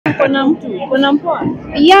Kuna mpoa?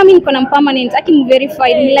 Yeah, mimi niko na permanent. Aki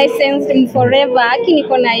verified, licensed forever. Aki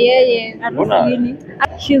niko na yeye.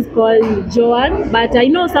 She's called Joan, but I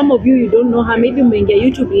know some of you don't know her. Maybe umeingia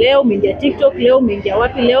YouTube leo, umeingia TikTok leo, umeingia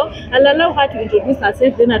wapi leo. I'll allow her to introduce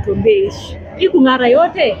herself, then atuambie hii kung'ara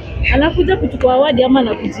yote anakuja kuchukua award ama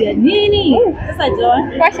anakujia nini? Sasa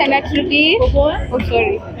Joan, Pasha na Trudy. Oh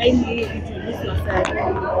sorry. Kindly introduce yourself.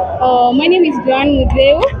 My name is Joan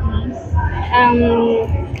Mutheu.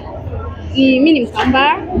 Mimi ni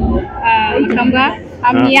Mkamba.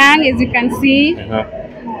 I'm young, as you can see.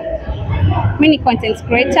 Many content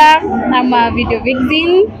creator, I'm a video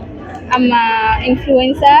vixen, I'm a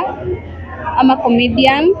influencer, I'm a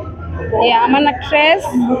comedian, yeah, I'm an actress,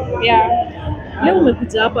 yeah. Leo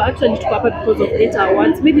umekuja hapa, actually tuko hapa because of 8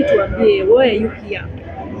 awards. Maybe tuambie, why are you here?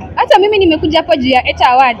 Hata mimi nimekuja hapo juu ya 8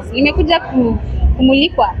 awards, nimekuja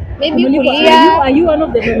kumulikwa. Maybe kulia. Are you one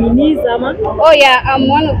of the nominees ama? Oh yeah, I'm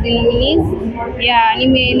one of the nominees. Yeah,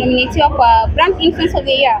 nime-nominatiwa kwa Brand Influencer of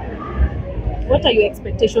the Year. What are your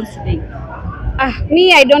expectations today?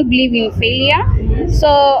 Me, I don't believe in failure. So,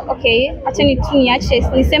 okay, acha niache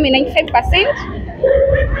niseme 95%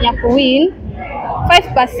 ni ya kuwin,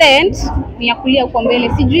 5% ni ya kulia uko mbele.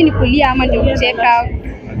 Sijui ni kulia ama ndio kucheka.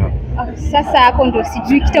 Sasa hapo ndio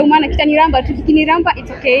sijui kitaumana kitaniramba tu, kikiniramba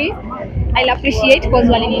it's okay. I'll appreciate because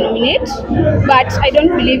walini nominate, but I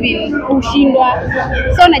don't believe in kushindwa.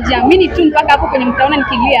 So najiamini tu mpaka hapo kwenye mtaona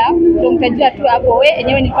nikilia ndio mtajua tu hapo wewe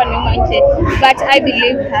enyewe nilikuwa nimeuma nje, but I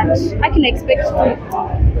believe that I can expect to.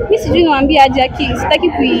 Mimi sijui niwaambie aje, sitaki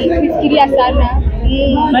kufikiria sana.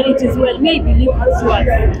 But it is well, may I believe as well.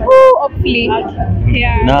 Hopefully.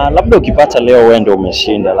 Yeah. Na labda ukipata leo wewe ndio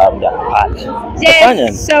umeshinda labda pale.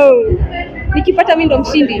 Yes, so nikipata mimi ndo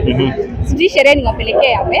mshindi. Sijui sherehe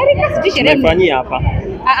niwapelekea Amerika, sijui sherehe nimefanyia hapa.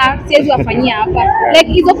 Siwezi wafanyia hapa.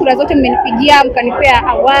 Like hizo kura zote mmenipigia mkanipea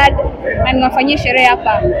award na niwafanyie sherehe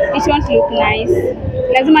hapa. It won't look nice.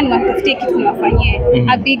 Lazima niwatafutie kitu niwafanyie.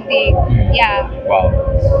 A big day. Yeah. Wow.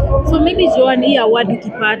 So maybe Joan, hii award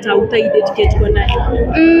ukipata utaidedicate kwa nani?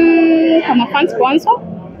 Kama fan sponsor,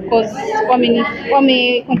 because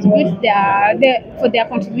wame contribute for their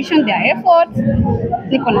contribution, their efforts.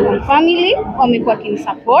 Niko na my family, wamekuwa kini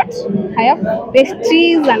support. I have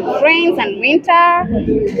besties and friends and mentor.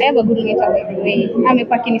 I have a good mentor by the way.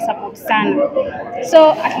 Amekuwa kini support sana.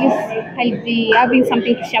 So at least I'll be having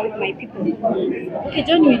something to share with my people. Okay,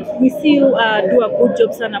 Joan, we see you do a good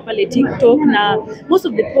job sana pale TikTok, na most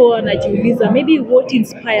of the people wanajiuliza maybe what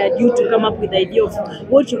inspired you to come up with the idea of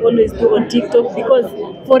what you always do on TikTok, because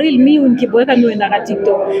for real me nikiboeka mimi naenda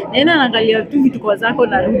TikTok naenda naangalia tu vitu kwa zako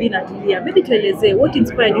narudi natulia. Maybe tueleze what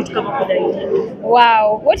inspired you to come up with the idea?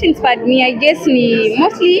 Wow, what inspired me I guess ni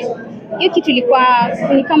mostly hiyo kitu ilikuwa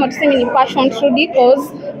ni kama tuseme ni passion through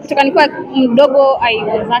because kutoka nilikuwa mdogo I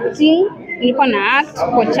was acting, nilikuwa na act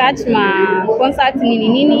for church, ma concerts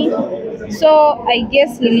nini. So I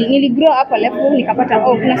guess nili grow up a level nikapata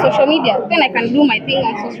kuna social media, then I can do my thing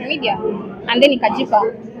on social media and then nikajipa.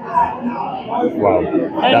 Wow,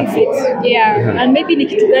 that's it. Yeah. And maybe ni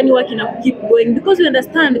kitu gani waki na keep going, because you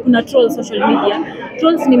understand kuna trolls social media.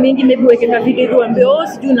 Trolls ni mingi, maybe weke ka video uambe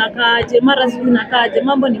sijui unakaaje, mara sijui unakaaje,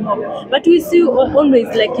 mambo ni mob. But we see you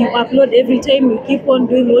always like you upload every time, you keep on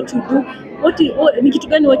doing what you do. Ni kitu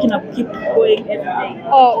gani waki na keep going every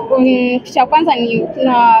day? Kitu cha kwanza ni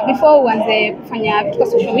before uanze kufanya vitu kwa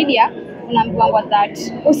social media unaambiwa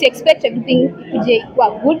that usi expect everything kuje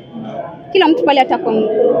kuwa good. Kila mtu pale hata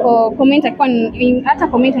comment hata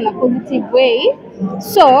comment in a positive way.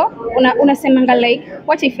 So unasemanga like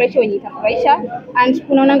wacha ifurahishe wenye itafurahisha, and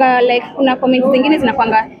unaonanga like kuna comments zingine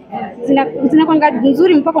zinakwanga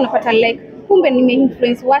nzuri mpaka unapata like kumbe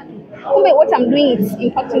nime-influence watu, kumbe what I'm doing is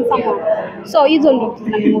impacting someone. So hizo ndio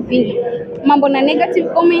zinanimoving. Mambo na negative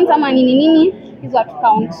comments ama nini hizo hatu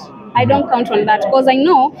count. I don't count on that because I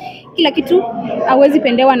know kila kitu hawezi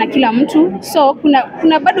pendewa na kila mtu. So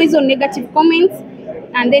kuna bado hizo negative comments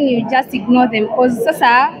and then you just ignore them because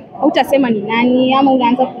sasa hautasema ni nani ama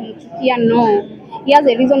unaanza kumchukia. No, he has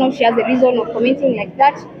a reason or she has a reason of commenting like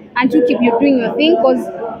that, and you keep doing your thing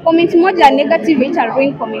because comment moja negative ita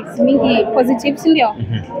ruin comments mingi positive, ndio?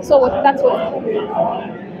 So that's what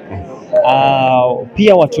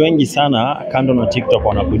pia watu wengi sana kando na TikTok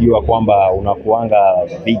wanakujua kwamba unakuanga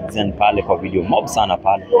vixen pale kwa video mob sana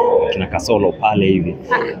pale kina Kasolo pale hivi.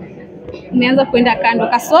 Umeanza kwenda kando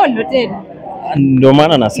Kasolo tena. Ndio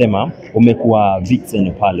maana nasema umekuwa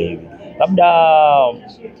vixen pale hivi. Labda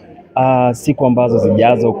Siku ambazo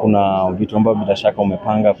zijazo kuna vitu ambavyo bila shaka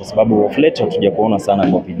umepanga, kwa sababu of late hatuja kuona sana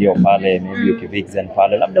kwa video pale, maybe ukivixen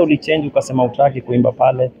pale, labda ulichange ukasema utaki kuimba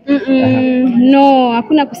pale? No,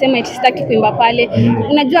 hakuna kusema eti sitaki kuimba pale.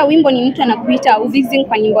 Unajua wimbo ni mtu anakuita uvixen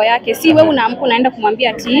kwa nyimbo yake, si wewe unaamka unaenda kumwambia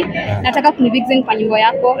ati nataka kunivixen kwa nyimbo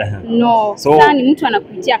yako. No, sasa ni mtu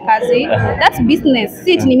anakuitia kazi. That's business.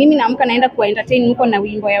 Si eti ni mimi naamka naenda ku entertain huko na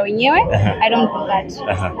wimbo ya wenyewe. I don't do that.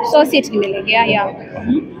 So si eti nimelegea. Yeah.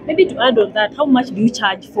 Maybe to add on that, how much do you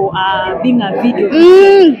charge for being a video?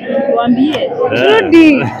 Tuambie.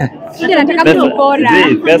 Rudi. Sije nataka kupora.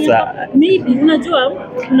 Pesa. Maybe unajua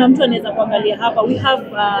kuna mtu anaweza kuangalia hapa, we have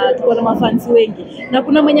tuko na mafans wengi. Na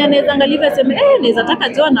kuna mwenye anaweza angalia aseme naweza taka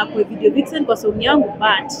Joan kwa video vixen kwa song yangu,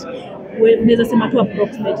 but unaweza sema tu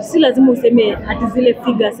approximate. Si lazima useme ati zile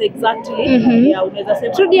figures exactly. Yeah, unaweza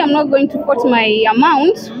sema Trudy, I'm not going to quote my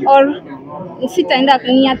amount or sitaenda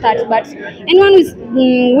near that, but anyone who is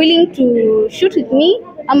willing to shoot with me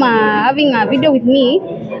ama having a video with me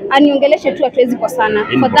aniongeleshe tu, hatuwezi kwa sana.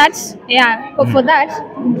 For that, for that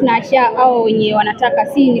tunaachia hao wenye wanataka,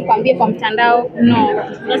 si nikwambie kwa mtandao. No.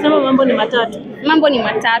 Unasema mambo ni matatu. Mambo ni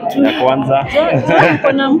matatu. Ya kwanza,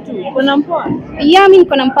 kuna mpoa? Yeah, mimi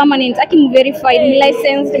niko na permanent, aki verified,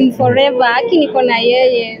 licensed forever, aki niko na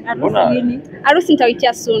yeye. Harusi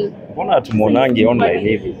nitaitia soon. Mbona tumuonangi online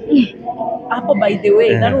hivi? Hapo by the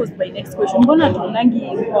way, that was my next question. Mbona tuonangi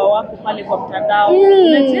mpoa wako pale kwa mtandao?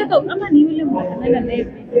 Unacheka kama ni yule mwanana naye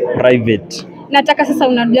private. Nataka sasa,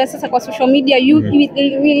 unajua sasa kwa social media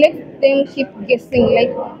we let them keep guessing,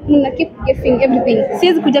 like keep guessing everything.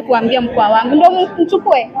 Siwezi kuja kuambia mkoa wangu ndio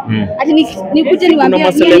mchukue. Ati nikuje niwaambie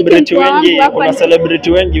kuna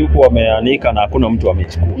celebrity wengi huko wameanika na hakuna mtu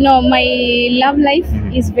amechukua. No, my love life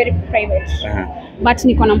is very private. But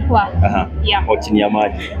niko na mkoa. Yeah. Kwa chini ya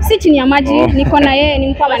maji. Si chini ya maji, niko na yeye, ni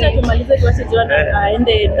mkoa wangu. Acha tumalize tuache Joan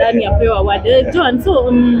aende ndani apewe award. Joan,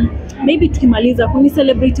 so maybe tukimaliza, kuna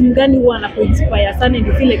celebrity mgani huwa anakuinspire sana and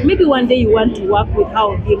you feel like maybe one day you want to work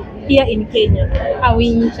with here in Kenya?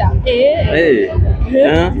 Awinja.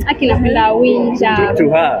 Aki napenda Awinja. To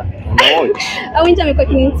her. Awinja amekuwa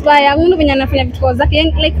kininspire. Mungu venye anafanya vitu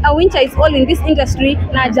zake. Like Awinja is all in this industry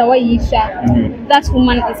na hajawahi isha. That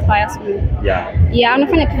woman inspires me. Yeah,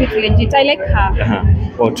 anafanya kitu legit. I like her.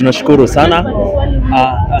 Tunashukuru sana.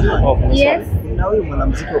 Yes. Na huyu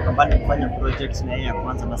mwanamuziki wa Kambani kufanya project na yeye ya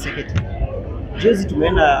kwanza Masekete. Juzi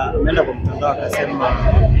tumeenda kwa mtandao akasema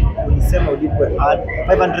ulisema ulipwe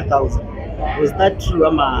 500,000. Was that true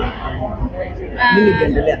ama nini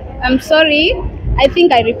kuendelea? I'm sorry. I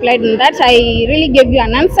think I replied on that. I really gave you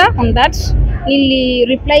an answer on that. Nili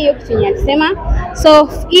reply hiyo kitu yenye alisema. So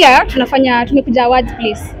here tumekuja awards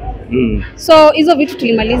place. So hizo vitu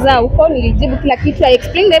tulimaliza huko, nilijibu kila kitu, I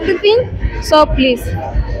explained everything. So please.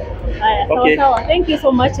 Okay. Thank you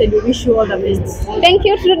so much and we wish you all the best. Thank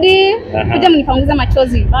you Trudy. Kuja mnipanguza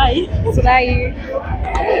machozi. Bye. Bye.